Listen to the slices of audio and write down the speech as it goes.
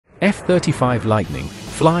F-35 Lightning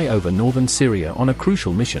fly over northern Syria on a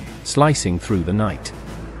crucial mission, slicing through the night.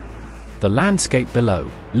 The landscape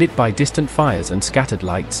below, lit by distant fires and scattered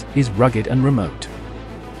lights, is rugged and remote.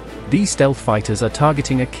 These stealth fighters are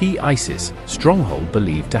targeting a key ISIS stronghold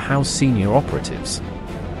believed to house senior operatives.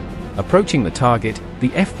 Approaching the target,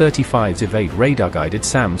 the F-35s evade radar-guided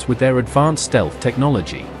SAMs with their advanced stealth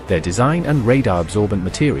technology. Their design and radar-absorbent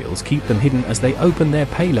materials keep them hidden as they open their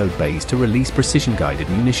payload bays to release precision-guided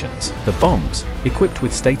munitions. The bombs, equipped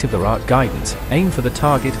with state-of-the-art guidance, aim for the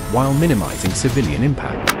target while minimizing civilian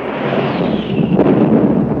impact.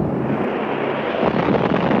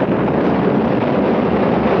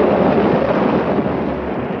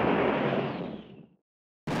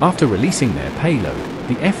 After releasing their payload,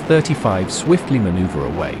 the F-35 swiftly maneuver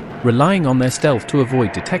away, relying on their stealth to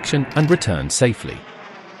avoid detection and return safely.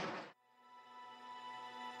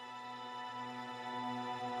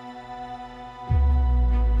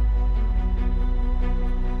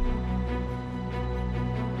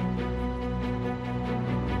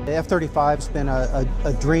 The F-35's been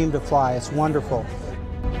a dream to fly. It's wonderful.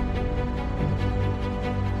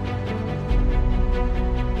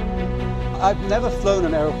 I've never flown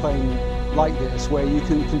an aeroplane like this, where you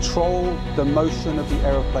can control the motion of the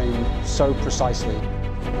aeroplane so precisely.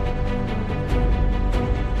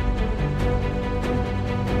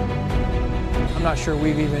 I'm not sure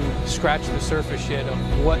we've even scratched the surface yet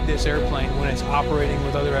of what this airplane, when it's operating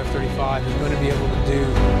with other F-35, is going to be able to do.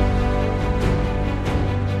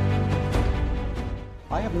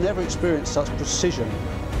 I have never experienced such precision.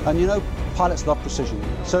 And you know, pilots love precision.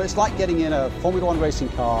 So it's like getting in a Formula One racing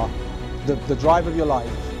car, the drive of your life,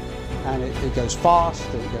 and it goes fast,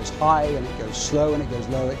 and it goes high, and it goes slow, and it goes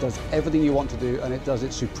low. It does everything you want to do, and it does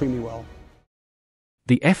it supremely well.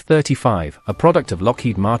 The F-35, a product of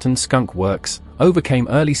Lockheed Martin's Skunk Works, overcame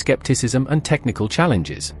early skepticism and technical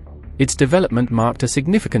challenges. Its development marked a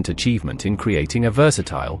significant achievement in creating a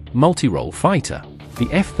versatile, multi-role fighter. The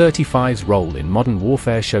F-35's role in modern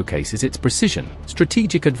warfare showcases its precision,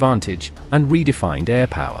 strategic advantage, and redefined air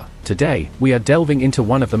power. Today, we are delving into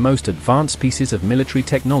one of the most advanced pieces of military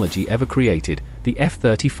technology ever created, the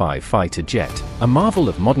F-35 fighter jet. A marvel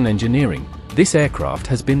of modern engineering, this aircraft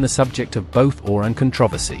has been the subject of both awe and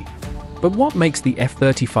controversy. But what makes the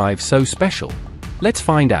F-35 so special? Let's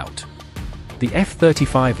find out. The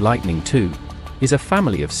F-35 Lightning II is a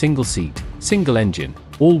family of single-seat, single-engine,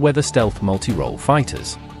 all-weather stealth multi-role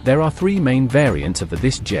fighters. There are three main variants of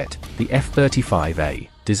this jet: the F-35A,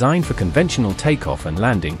 designed for conventional takeoff and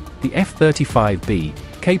landing, the F-35B,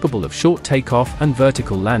 capable of short takeoff and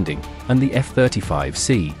vertical landing, and the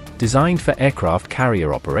F-35C, designed for aircraft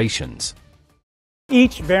carrier operations.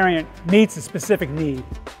 Each variant meets a specific need,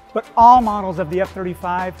 but all models of the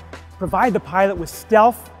F-35 provide the pilot with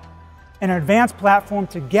stealth and an advanced platform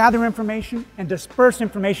to gather information and disperse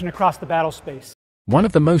information across the battle space. One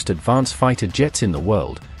of the most advanced fighter jets in the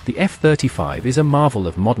world, the F-35 is a marvel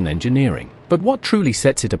of modern engineering. But what truly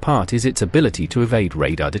sets it apart is its ability to evade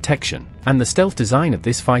radar detection, and the stealth design of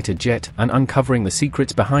this fighter jet, and uncovering the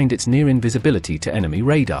secrets behind its near invisibility to enemy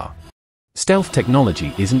radar. Stealth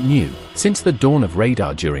technology isn't new. Since the dawn of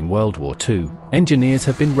radar during World War II, engineers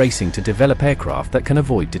have been racing to develop aircraft that can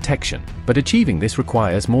avoid detection. But achieving this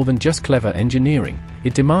requires more than just clever engineering.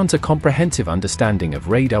 It demands a comprehensive understanding of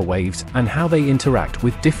radar waves and how they interact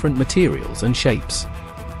with different materials and shapes.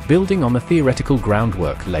 Building on the theoretical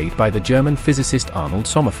groundwork laid by the German physicist Arnold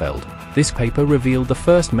Sommerfeld, this paper revealed the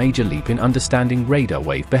first major leap in understanding radar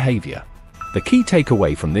wave behavior. The key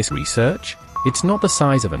takeaway from this research? It's not the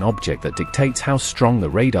size of an object that dictates how strong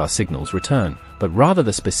the radar signals return, but rather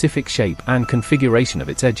the specific shape and configuration of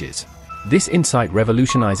its edges. This insight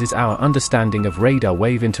revolutionizes our understanding of radar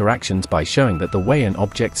wave interactions by showing that the way an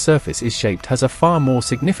object's surface is shaped has a far more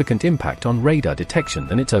significant impact on radar detection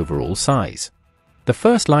than its overall size. The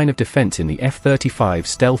first line of defense in the F-35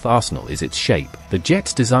 stealth arsenal is its shape. The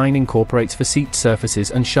jet's design incorporates facete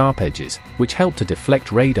surfaces and sharp edges, which help to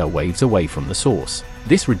deflect radar waves away from the source.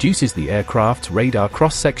 This reduces the aircraft's radar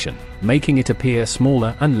cross-section, making it appear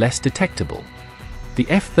smaller and less detectable. The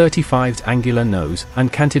F-35's angular nose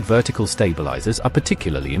and canted vertical stabilizers are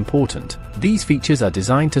particularly important. These features are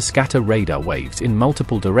designed to scatter radar waves in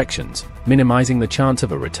multiple directions, minimizing the chance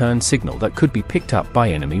of a return signal that could be picked up by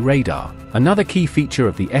enemy radar. Another key feature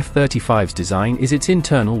of the F-35's design is its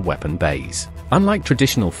internal weapon bays. Unlike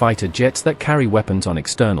traditional fighter jets that carry weapons on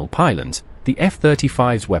external pylons, the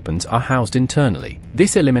F-35's weapons are housed internally.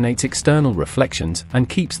 This eliminates external reflections and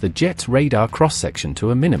keeps the jet's radar cross-section to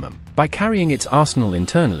a minimum. By carrying its arsenal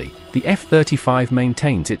internally, the F-35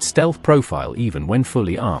 maintains its stealth profile even when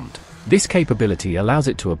fully armed. This capability allows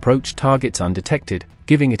it to approach targets undetected,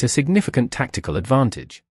 giving it a significant tactical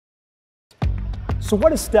advantage. So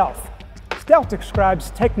what is stealth? Stealth describes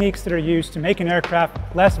techniques that are used to make an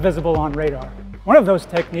aircraft less visible on radar. One of those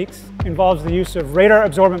techniques involves the use of radar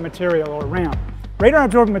absorbent material, or RAM. Radar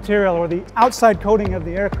absorbent material, or the outside coating of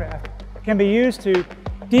the aircraft, can be used to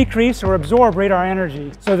decrease or absorb radar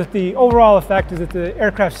energy so that the overall effect is that the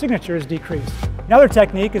aircraft signature is decreased. Another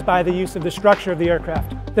technique is by the use of the structure of the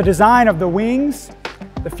aircraft. The design of the wings,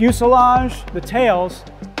 the fuselage, the tails,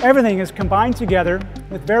 everything is combined together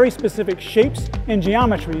with very specific shapes and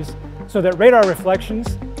geometries so that radar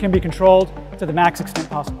reflections can be controlled to the max extent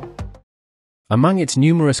possible. Among its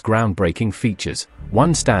numerous groundbreaking features,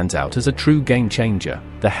 one stands out as a true game-changer: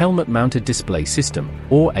 the helmet-mounted display system,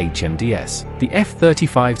 or HMDS. The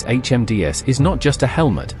F-35's HMDS is not just a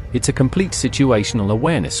helmet, it's a complete situational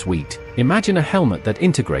awareness suite. Imagine a helmet that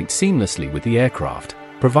integrates seamlessly with the aircraft,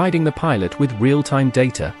 providing the pilot with real-time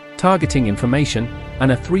data, targeting information,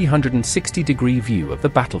 and a 360-degree view of the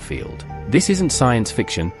battlefield. This isn't science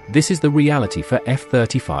fiction, this is the reality for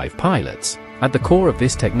F-35 pilots. At the core of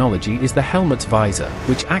this technology is the helmet's visor,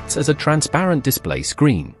 which acts as a transparent display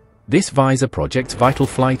screen. This visor projects vital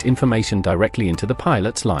flight information directly into the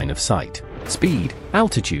pilot's line of sight. Speed,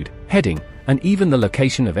 altitude, heading, and even the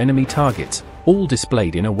location of enemy targets, all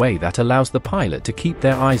displayed in a way that allows the pilot to keep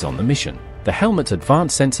their eyes on the mission. The helmet's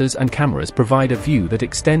advanced sensors and cameras provide a view that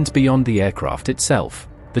extends beyond the aircraft itself.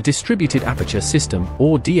 The Distributed Aperture System,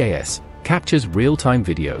 or DAS, captures real-time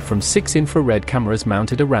video from 6 infrared cameras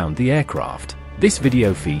mounted around the aircraft. This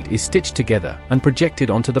video feed is stitched together and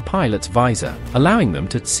projected onto the pilot's visor, allowing them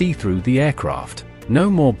to see through the aircraft. No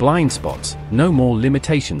more blind spots, no more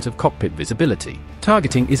limitations of cockpit visibility.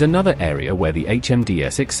 Targeting is another area where the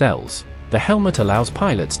HMDS excels. The helmet allows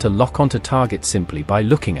pilots to lock onto targets simply by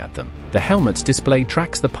looking at them. The helmet's display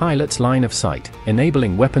tracks the pilot's line of sight,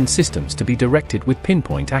 enabling weapon systems to be directed with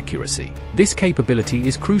pinpoint accuracy. This capability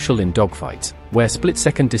is crucial in dogfights, where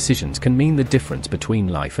split-second decisions can mean the difference between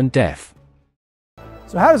life and death.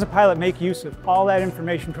 So how does a pilot make use of all that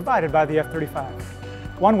information provided by the F-35?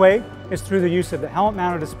 One way is through the use of the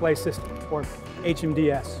helmet-mounted display system, or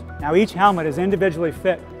HMDS. Now, each helmet is individually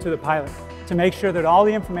fit to the pilot to make sure that all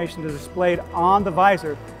the information that is displayed on the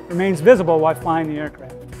visor remains visible while flying the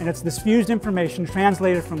aircraft. And it's this fused information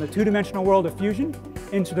translated from the two-dimensional world of fusion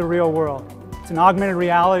into the real world. It's an augmented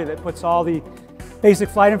reality that puts all the basic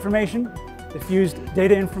flight information, the fused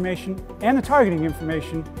data information, and the targeting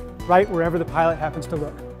information right wherever the pilot happens to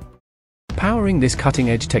look. Powering this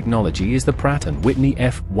cutting-edge technology is the Pratt & Whitney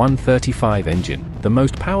F-135 engine, the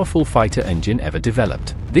most powerful fighter engine ever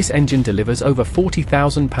developed. This engine delivers over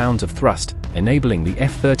 40,000 pounds of thrust, enabling the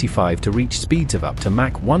F-35 to reach speeds of up to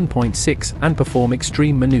Mach 1.6 and perform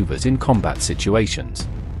extreme maneuvers in combat situations.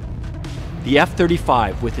 The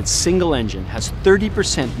F-35 with its single engine has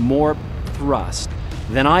 30% more thrust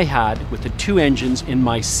than I had with the 2 engines in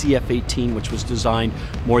my CF-18, which was designed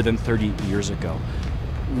more than 30 years ago.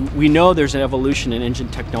 We know there's an evolution in engine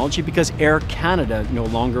technology because Air Canada no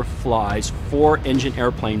longer flies 4-engine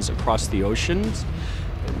airplanes across the oceans.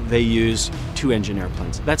 They use 2-engine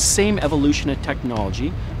airplanes. That same evolution of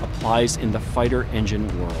technology applies in the fighter engine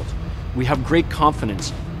world. We have great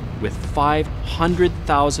confidence with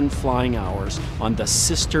 500,000 flying hours on the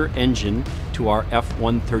sister engine to our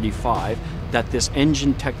F-135 that this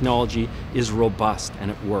engine technology is robust and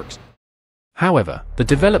it works. However, the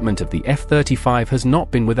development of the F-35 has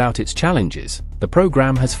not been without its challenges. The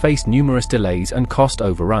program has faced numerous delays and cost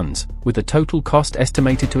overruns, with the total cost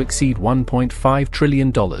estimated to exceed $1.5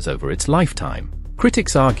 trillion over its lifetime.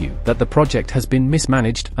 Critics argue that the project has been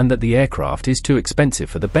mismanaged and that the aircraft is too expensive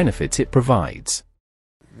for the benefits it provides.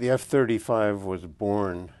 The F-35 was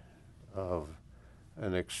born of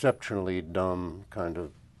an exceptionally dumb kind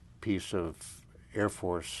of piece of Air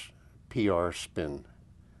Force PR spin.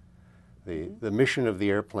 The mission of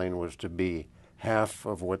the airplane was to be half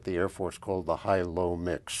of what the Air Force called the high-low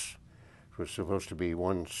mix. It was supposed to be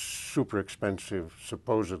one super expensive,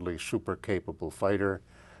 supposedly super capable fighter,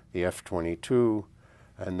 the F-22,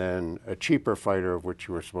 and then a cheaper fighter of which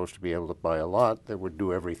you were supposed to be able to buy a lot that would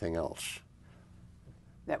do everything else.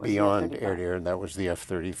 That was beyond air-to-air, and that was the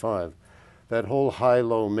F-35. That whole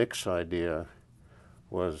high-low mix idea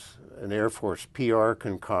was an Air Force PR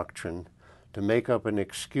concoction to make up an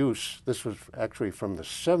excuse. This was actually from the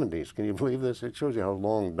 70s. Can you believe this? It shows you how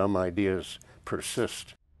long dumb ideas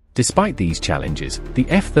persist. Despite these challenges, the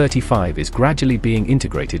F-35 is gradually being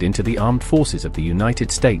integrated into the armed forces of the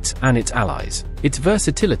United States and its allies. Its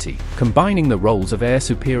versatility, combining the roles of air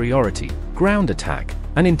superiority, ground attack,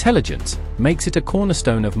 and intelligence, makes it a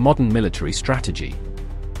cornerstone of modern military strategy.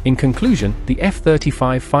 In conclusion, the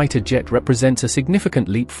F-35 fighter jet represents a significant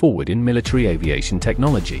leap forward in military aviation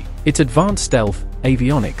technology. Its advanced stealth,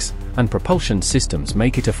 avionics, and propulsion systems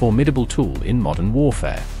make it a formidable tool in modern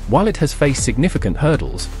warfare. While it has faced significant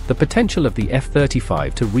hurdles, the potential of the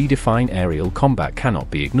F-35 to redefine aerial combat cannot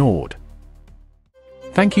be ignored.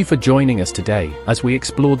 Thank you for joining us today as we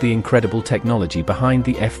explored the incredible technology behind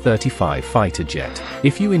the F-35 fighter jet.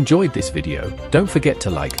 If you enjoyed this video, don't forget to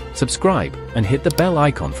like, subscribe, and hit the bell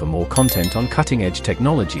icon for more content on cutting-edge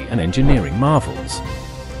technology and engineering marvels.